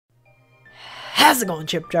How's it going,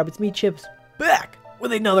 Chip Drop? It's me, Chips, back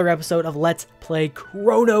with another episode of Let's Play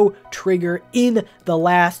Chrono Trigger. In the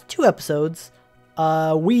last 2 episodes,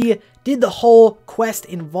 we did the whole quest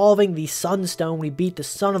involving the Sunstone. We beat the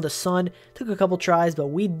Son of the Sun. Took a couple tries, but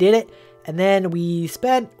we did it. And then we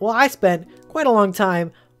spent, well, I spent quite a long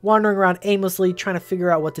time wandering around aimlessly trying to figure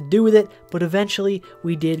out what to do with it. But eventually,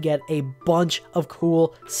 we did get a bunch of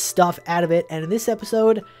cool stuff out of it. And in this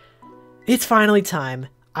episode, it's finally time.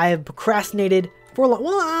 I have procrastinated for a long,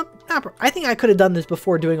 well, I think I could have done this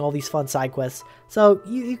before doing all these fun side quests. So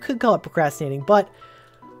you could call it procrastinating, but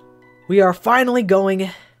we are finally going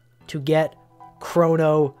to get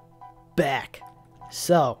Chrono back.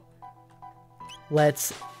 So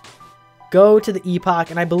let's go to the epoch,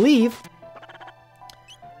 and I believe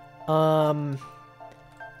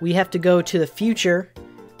we have to go to the future,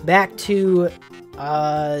 back to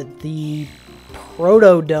the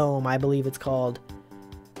Proto Dome, I believe it's called.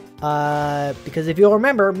 Because if you'll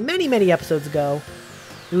remember, many episodes ago,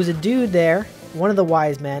 there was a dude there, one of the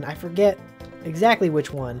wise men, I forget exactly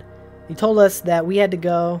which one. He told us that we had to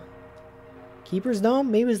go... Keeper's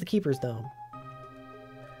Dome? Maybe it was the Keeper's Dome.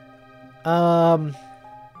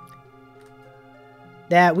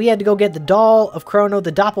 That we had to go get the doll of Chrono,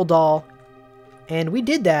 the Doppel doll, and we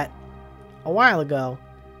did that a while ago.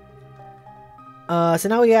 So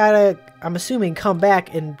now we gotta, I'm assuming, come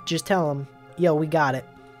back and just tell him, yo, we got it.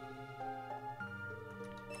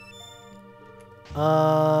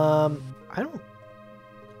 I don't...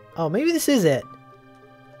 Oh, maybe this is it.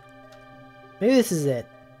 Maybe this is it.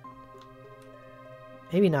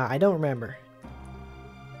 Maybe not. I don't remember.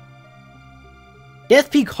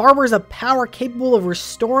 Death Peak harbors a power capable of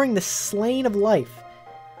restoring the slain of life.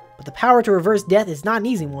 But the power to reverse death is not an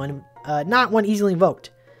easy one. Not one easily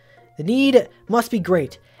invoked. The need must be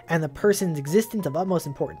great, and the person's existence of utmost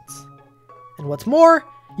importance. And what's more,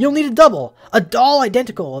 you'll need a double, a doll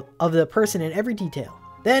identical of the person in every detail.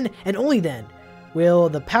 Then, and only then, will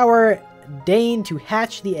the power deign to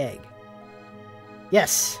hatch the egg.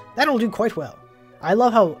 Yes, that'll do quite well. I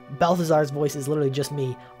love how Balthazar's voice is literally just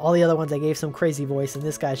me. All the other ones I gave some crazy voice, and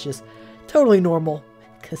this guy's just totally normal,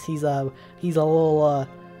 because he's a little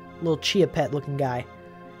chia pet looking guy.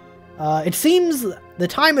 It seems the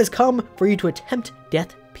time has come for you to attempt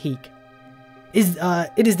Death Peak.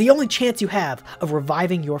 It is the only chance you have of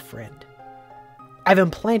reviving your friend. I've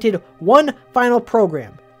implanted one final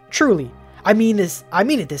program. Truly, I mean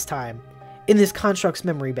it this time. In this construct's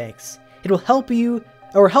memory banks. It will help you,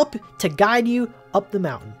 or help to guide you up the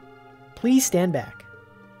mountain. Please stand back.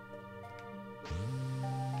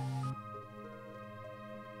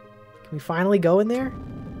 Can we finally go in there?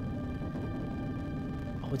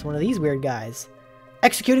 Oh, it's one of these weird guys.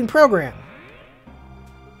 Executing program.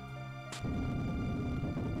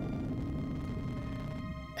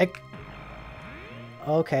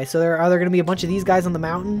 Okay, so are there going to be a bunch of these guys on the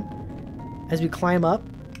mountain as we climb up?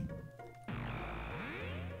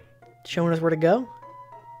 Showing us where to go?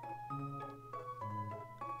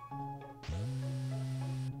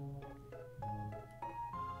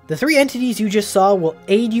 The 3 entities you just saw will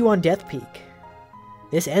aid you on Death Peak.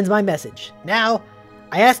 This ends my message. Now,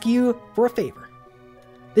 I ask you for a favor.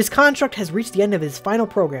 This construct has reached the end of his final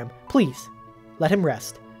program. Please, let him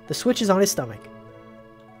rest. The switch is on his stomach.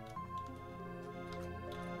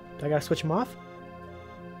 Do I gotta switch him off?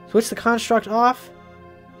 Switch the construct off.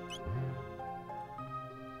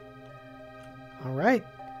 Alright.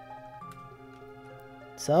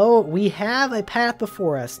 So, we have a path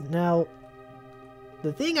before us. Now,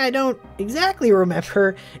 the thing I don't exactly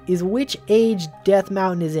remember is which age Death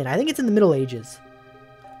Mountain is in. I think it's in the Middle Ages.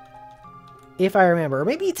 If I remember. Or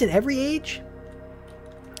maybe it's in every age?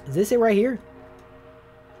 Is this it right here?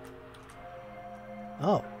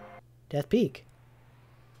 Oh. Death Peak.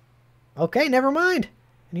 Okay, never mind.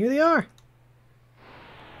 And here they are.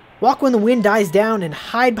 Walk when the wind dies down and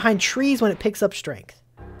hide behind trees when it picks up strength.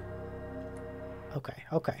 Okay,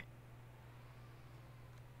 okay.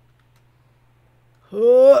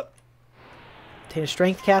 Obtain a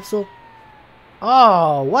strength capsule.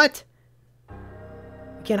 Oh, what?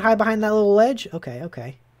 You can't hide behind that little ledge? Okay,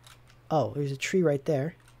 okay. Oh, there's a tree right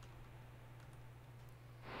there.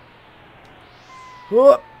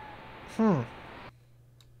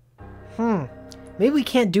 Maybe we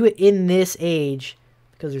can't do it in this age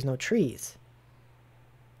because there's no trees.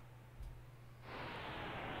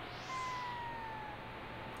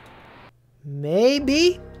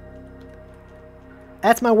 Maybe?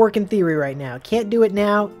 That's my working theory right now. Can't do it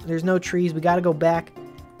now. There's no trees. We gotta go back.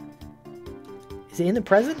 Is it in the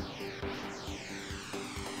present?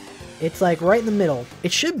 It's like right in the middle.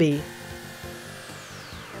 It should be.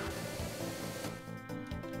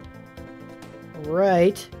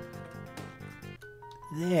 right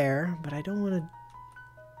there, but I don't want to...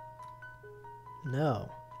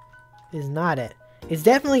 No. Is not it. It's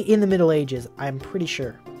definitely in the Middle Ages, I'm pretty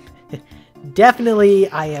sure. Definitely,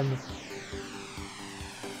 I am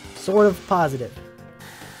sort of positive.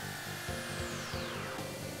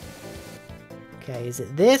 Okay, is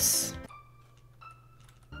it this?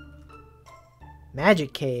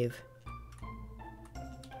 Magic Cave.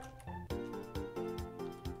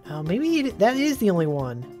 Oh, maybe that is the only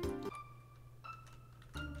one.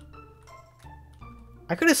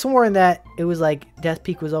 I could have sworn that it was like Death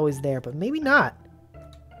Peak was always there, but maybe not.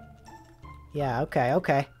 Yeah, okay,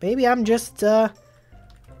 okay. Maybe I'm just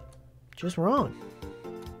wrong.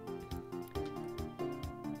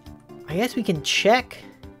 I guess we can check.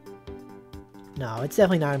 No, it's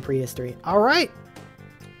definitely not in prehistory. Alright.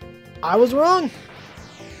 I was wrong.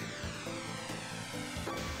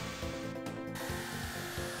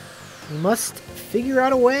 We must figure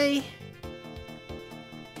out a way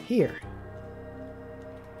here.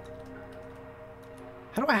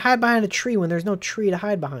 How do I hide behind a tree when there's no tree to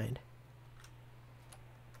hide behind?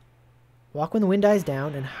 Walk when the wind dies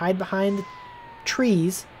down and hide behind the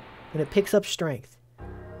trees when it picks up strength.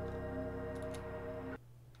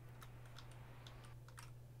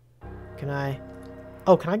 Can I...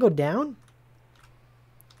 Oh, can I go down?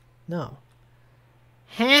 No.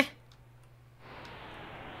 Huh?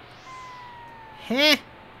 Huh?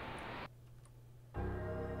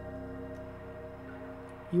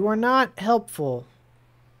 You are not helpful,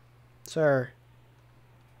 sir.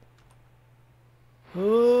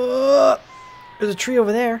 There's a tree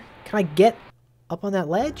over there. Can I get up on that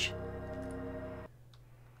ledge?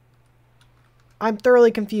 I'm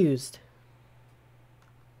thoroughly confused.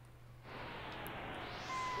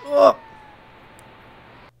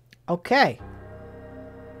 Okay.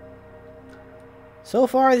 So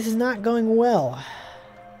far, this is not going well.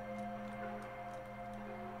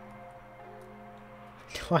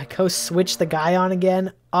 Do I go switch the guy on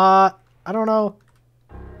again? I don't know.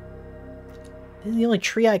 This is the only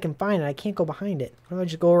tree I can find, and I can't go behind it. Why don't I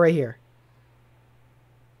just go right here?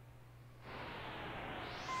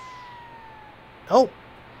 Oh!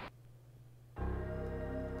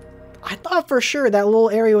 I thought for sure that little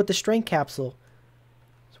area with the strength capsule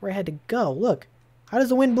is where I had to go. Look. How does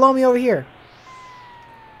the wind blow me over here?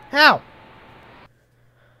 How?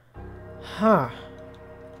 Huh.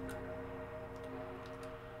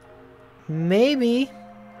 Maybe.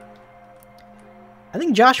 I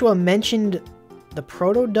think Joshua mentioned the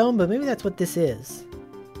Proto Dome, but maybe that's what this is.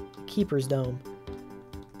 Keeper's Dome.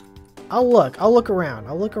 I'll look. I'll look around.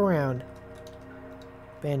 I'll look around.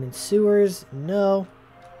 Abandoned sewers. No.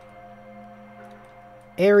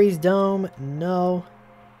 Ares Dome. No.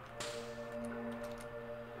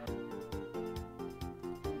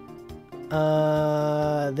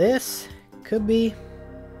 This could be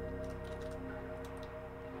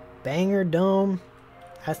Banger Dome.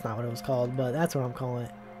 That's not what it was called, but that's what I'm calling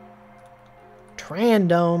it. Tran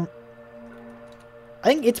Dome. I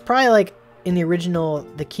think it's probably like in the original,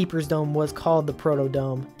 the Keeper's Dome was called the Proto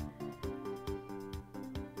Dome.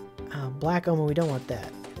 Black Omen, we don't want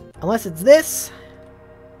that. Unless it's this.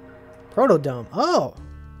 Proto Dome. Oh!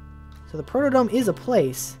 So the Proto Dome is a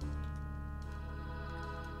place.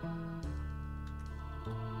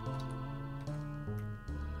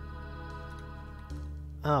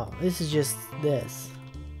 Oh, this is just this.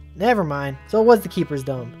 Never mind. So it was the Keeper's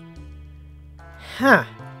Dome. Huh.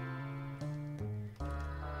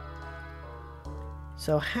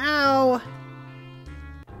 So how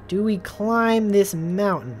do we climb this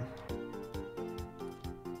mountain?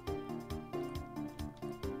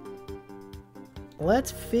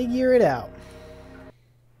 Let's figure it out.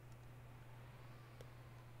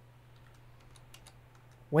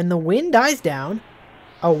 When the wind dies down,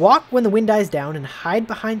 I'll walk when the wind dies down and hide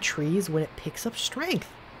behind trees when it picks up strength.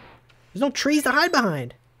 There's no trees to hide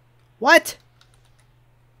behind. What?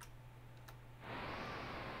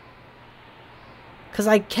 Because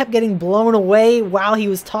I kept getting blown away while he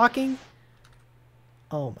was talking?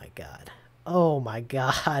 Oh my god. Oh my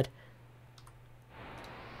god.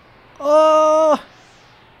 Oh!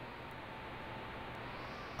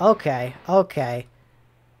 Okay, okay.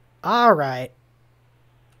 Alright.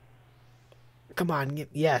 Come on,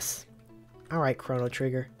 yes. Alright, Chrono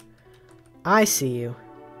Trigger. I see you.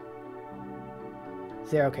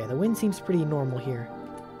 There, okay, the wind seems pretty normal here.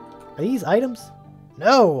 Are these items?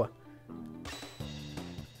 No!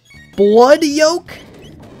 Blood yolk?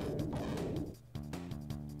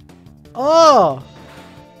 Oh!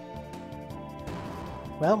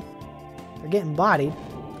 Well, they're getting bodied.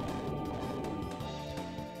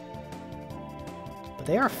 But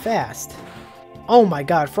they are fast. Oh my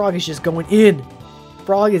god, Frog is just going in.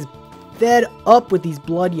 Frog is fed up with these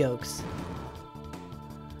blood yolks.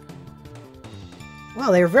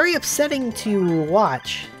 Wow, they're very upsetting to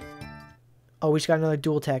watch. Oh, we just got another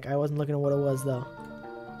dual tech. I wasn't looking at what it was, though.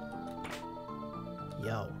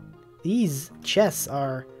 Yo. These chests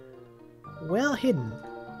are well hidden.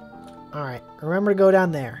 Alright, remember to go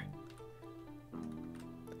down there.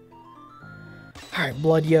 Alright,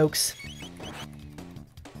 blood yolks.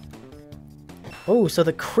 Oh, so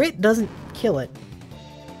the crit doesn't kill it.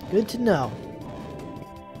 Good to know.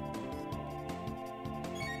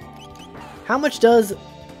 How much does...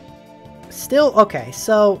 Still... Okay,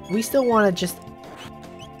 so we still want to just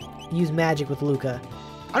use magic with Luca.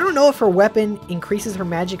 I don't know if her weapon increases her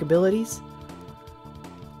magic abilities.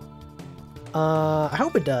 I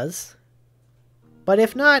hope it does. But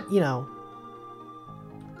if not, you know,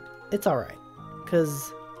 it's alright.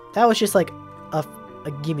 Because that was just like a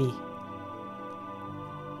gimme.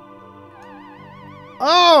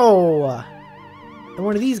 Oh! And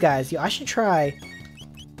one of these guys. I should try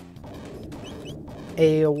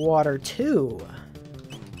a water too.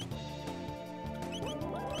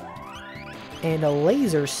 And a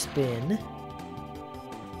laser spin.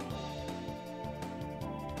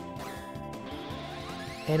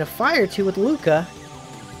 And a fire 2 with Luca,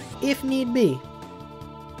 if need be.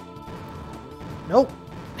 Nope.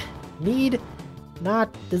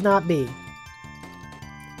 Does not be.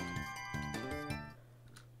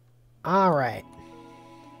 Alright.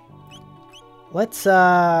 Let's,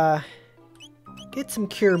 get some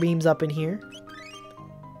cure beams up in here.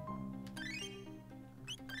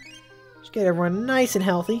 Just get everyone nice and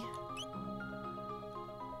healthy.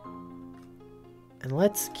 And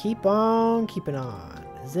let's keep on keeping on.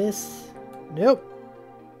 Is this... Nope.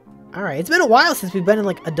 Alright, it's been a while since we've been in,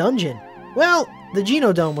 like, a dungeon. Well, the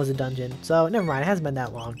Genodome was a dungeon, so never mind, it hasn't been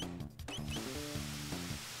that long.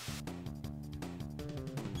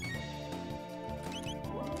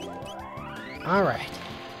 Alright.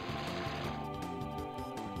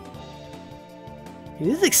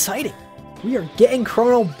 This is exciting. We are getting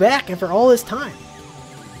Chrono back after all this time.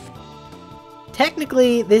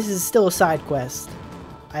 Technically, this is still a side quest,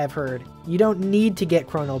 I have heard. You don't need to get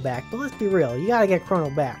Chrono back, but let's be real, you gotta get Chrono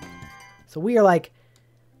back. So we are like,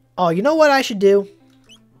 oh, you know what I should do?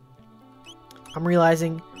 I'm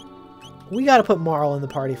realizing we gotta put Marl in the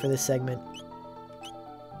party for this segment.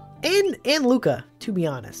 And Luca, to be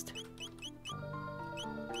honest.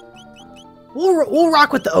 We'll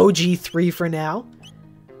rock with the OG 3 for now.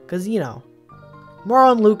 Because, you know,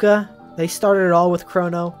 Marl and Luca, they started it all with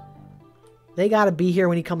Chrono. They gotta be here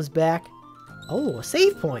when he comes back. Oh, a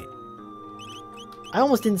save point. I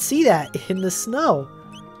almost didn't see that in the snow.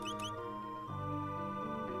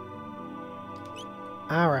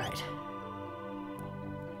 Alright.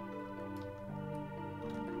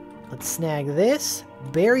 Let's snag this.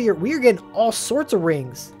 Barrier. We are getting all sorts of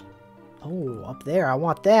rings. Oh, up there. I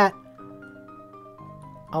want that.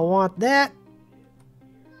 I want that.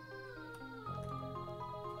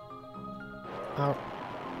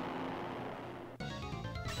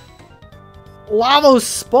 Lavos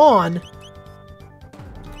spawn.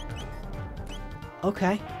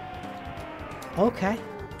 Okay. Okay.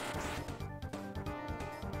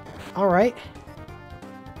 Alright.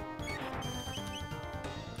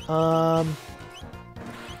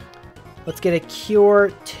 Let's get a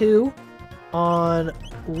cure 2 on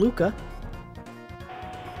Luca.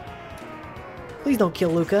 Please don't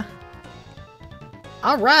kill Luca.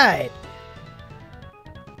 Alright.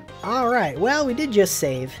 Alright, well, we did just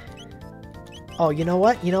save. Oh, you know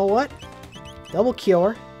what? You know what? Double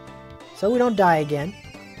cure. So we don't die again.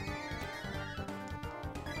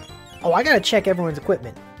 Oh, I gotta check everyone's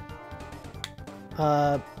equipment.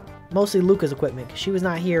 Mostly Luca's equipment, because she was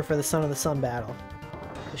not here for the Son of the Sun battle.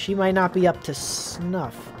 So she might not be up to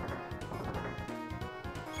snuff.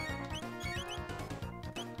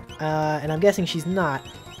 And I'm guessing she's not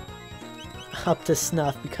up to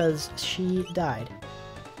snuff because she died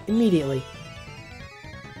immediately.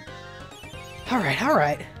 Alright,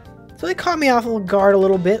 alright. So they caught me off guard a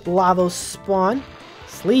little bit. Lavos spawn.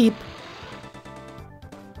 Sleep.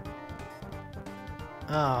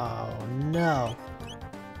 Oh, no.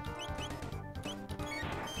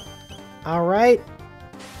 Alright.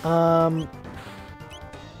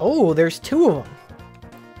 Oh, there's 2 of them.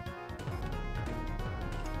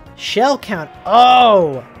 Shell count.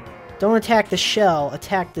 Oh! Don't attack the shell.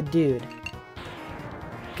 Attack the dude.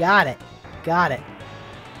 Got it. Got it.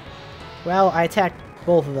 Well, I attacked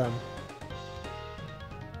both of them.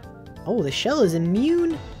 Oh, the shell is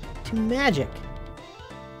immune to magic.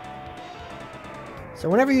 So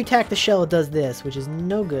whenever you attack the shell, it does this, which is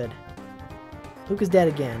no good. Luca's dead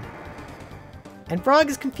again. And Frog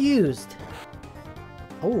is confused.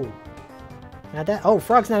 Oh. Not that. Oh,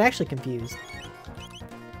 Frog's not actually confused.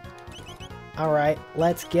 Alright,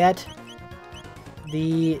 let's get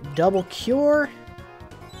the double cure.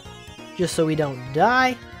 Just so we don't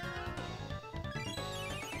die.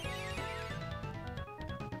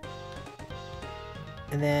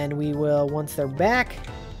 And then we will, once they're back...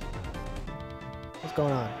 What's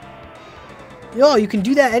going on? Yo, you can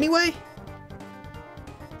do that anyway?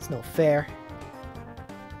 It's no fair.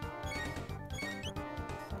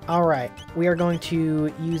 Alright, we are going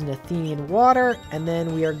to use an Athenian water, and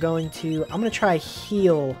then we are going to... I'm going to try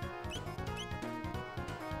heal.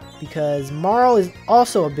 Because Marl is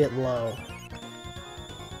also a bit low.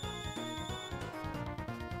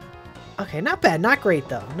 Okay, not bad. Not great,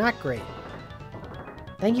 though. Not great.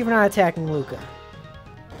 Thank you for not attacking Luca.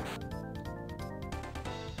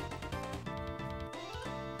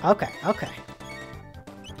 Okay, okay.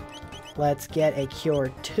 Let's get a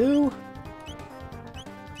Cure 2.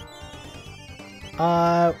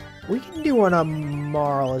 We can do one on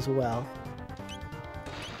Marl as well.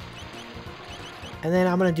 And then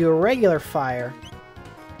I'm going to do a regular fire.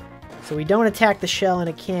 So we don't attack the shell and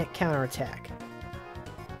it can't counterattack.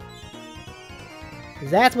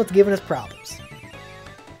 Because that's what's giving us problems.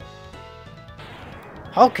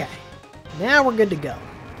 Okay. Now we're good to go.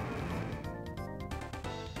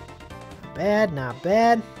 Not bad, not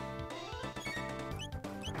bad.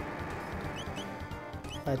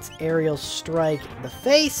 Let's aerial strike the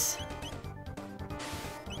face.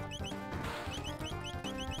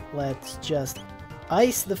 Let's just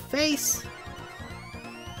ice the face.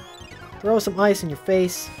 Throw some ice in your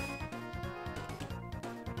face.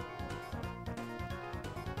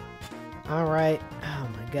 Alright. Oh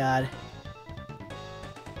my god.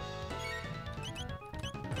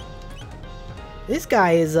 This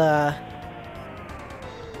guy is,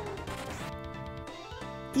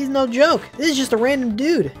 he's no joke. This is just a random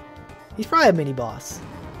dude. He's probably a mini-boss.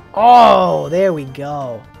 Oh, there we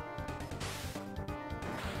go.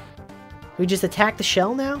 We just attack the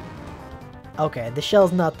shell now? Okay, the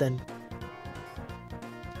shell's nothing.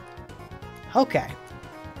 Okay.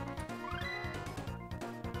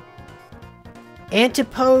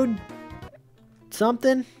 Antipode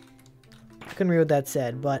something? I couldn't read what that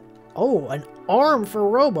said, but... Oh, an arm for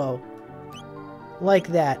Robo. Like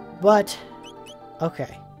that, but...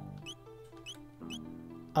 Okay.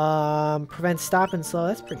 Prevent stop and slow.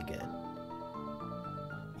 That's pretty good.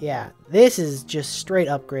 Yeah, this is just straight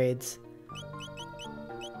upgrades.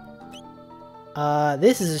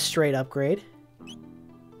 This is a straight upgrade.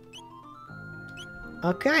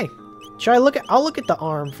 Okay. Should I look at... I'll look at the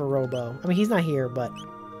arm for Robo. I mean, he's not here, but...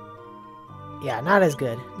 Yeah, not as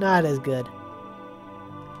good. Not as good.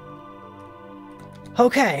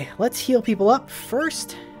 Okay, let's heal people up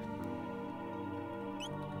first.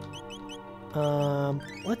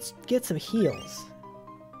 Let's get some heals.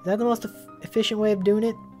 Is that the most efficient way of doing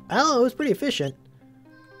it? I don't know, it was pretty efficient.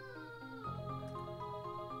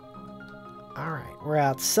 Alright, we're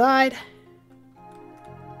outside.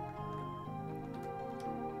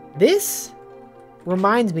 This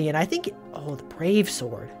reminds me, and I think... Oh, the Brave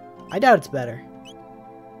Sword. I doubt it's better.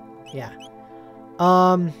 Yeah.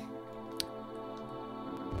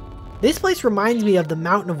 This place reminds me of the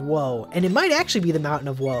Mountain of Woe, and it might actually be the Mountain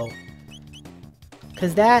of Woe.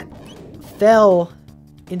 Because that fell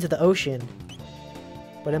into the ocean.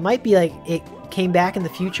 But it might be like it came back in the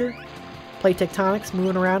future. Plate tectonics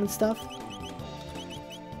moving around and stuff.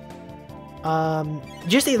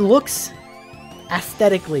 Just it looks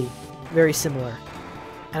aesthetically very similar.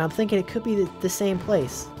 And I'm thinking it could be the same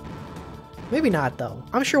place. Maybe not though.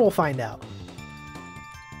 I'm sure we'll find out.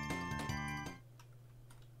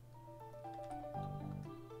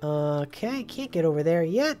 Okay, can't get over there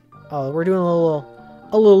yet. Oh, we're doing a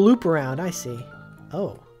little loop around. I see.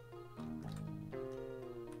 Oh.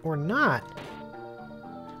 Or not.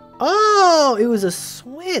 Oh, it was a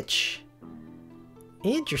switch.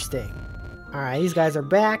 Interesting. Alright, these guys are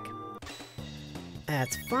back.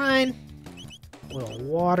 That's fine. We'll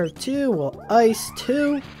water too. We'll ice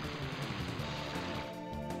too.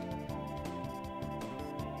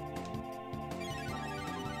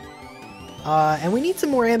 And we need some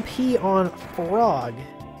more MP on Frog.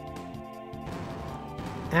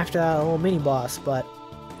 After that little mini-boss, but...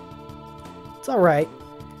 It's alright.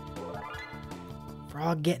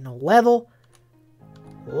 Frog getting a level.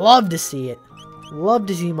 Love to see it. Love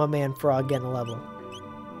to see my man Frog getting a level.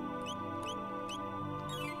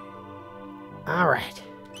 Alright.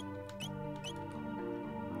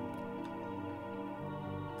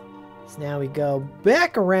 So now we go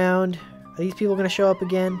back around. Are these people going to show up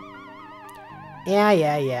again?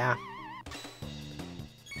 Yeah.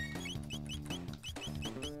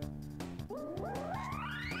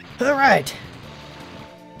 Alright.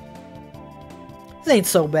 This ain't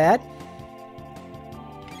so bad.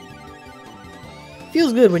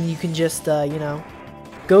 Feels good when you can just, you know,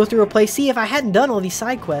 go through a place. See, if I hadn't done all these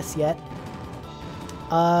side quests yet,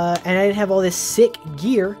 and I didn't have all this sick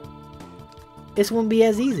gear, this wouldn't be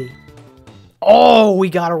as easy. Oh, we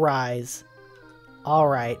got a rise.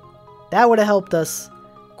 Alright. That would have helped us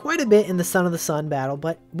quite a bit in the Son of the Sun battle,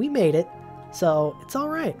 but we made it. So, it's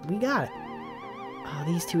alright. We got it. Oh,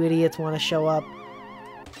 these two idiots want to show up.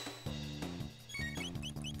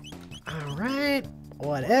 Alright.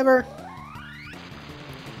 Whatever.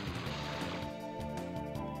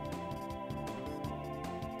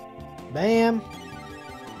 Bam.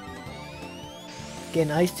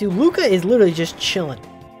 Getting ice too. Luca is literally just chilling.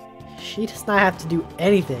 She does not have to do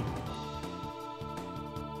anything.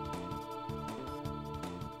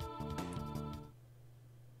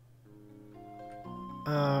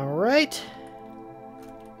 Alright.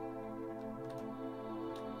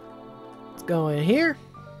 Let's go in here.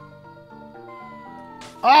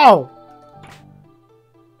 Oh!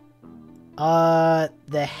 The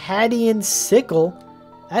Hadian Sickle.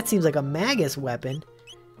 That seems like a Magus weapon.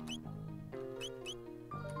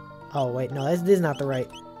 Oh, wait, no, this is not the right...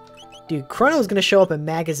 Dude, Chrono's gonna show up and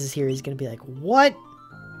Magus is here. He's gonna be like, what?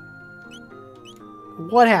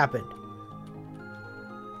 What happened?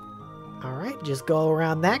 Alright, just go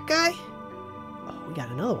around that guy. Oh, we got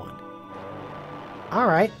another one.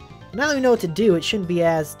 Alright, now that we know what to do, it shouldn't be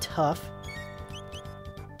as tough.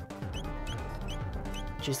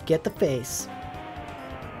 Just get the face.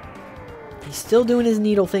 He's still doing his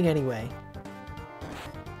needle thing anyway.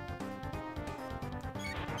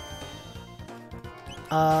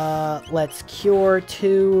 Let's cure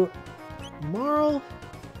 2 Marl.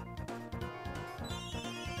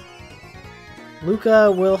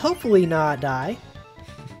 Luca will hopefully not die.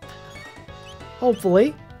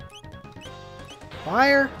 Hopefully.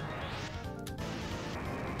 Fire.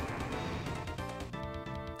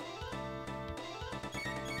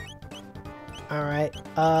 Alright,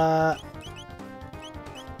 I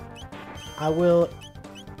will...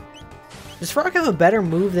 Does Frog have a better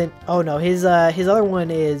move than... Oh no, his other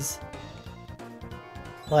one is...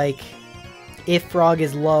 Like, if Frog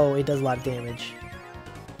is low, it does a lot of damage.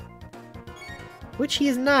 Which he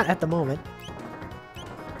is not at the moment.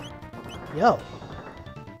 Yo.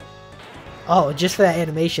 Oh, just for that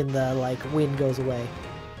animation, the, like, wind goes away.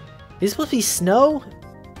 Is it supposed to be snow?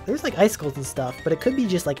 There's, like, icicles and stuff, but it could be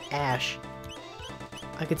just, like, ash.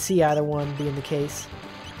 I could see either one being the case.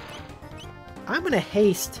 I'm gonna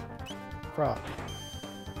haste Frog.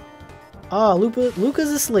 Oh,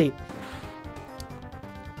 Luca's asleep.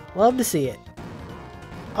 Love to see it.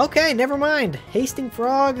 Okay, never mind. Hasting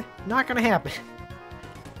Frog, not gonna happen.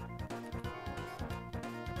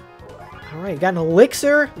 Alright, got an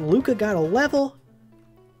elixir. Luca got a level.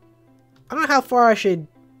 I don't know how far I should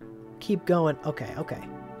keep going. Okay.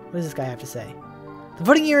 What does this guy have to say? The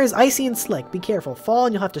footing here is icy and slick. Be careful. Fall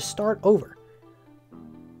and you'll have to start over.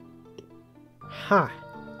 Huh.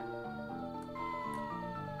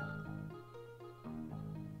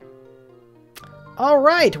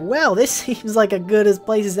 Alright, well, this seems like a good as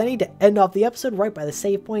place as any to end off the episode right by the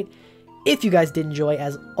save point. If you guys did enjoy,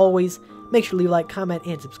 as always, make sure to leave a like, comment,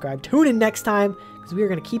 and subscribe. Tune in next time, because we are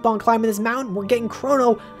going to keep on climbing this mountain. We're getting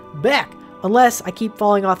Chrono back, unless I keep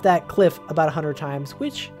falling off that cliff about 100 times,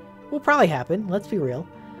 which will probably happen, let's be real.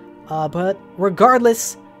 But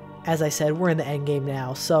regardless, as I said, we're in the end game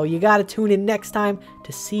now, so you gotta tune in next time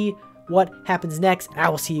to see what happens next, and I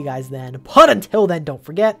will see you guys then. But until then, don't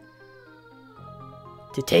forget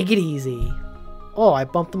to take it easy. Oh, I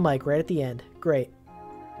bumped the mic right at the end. Great.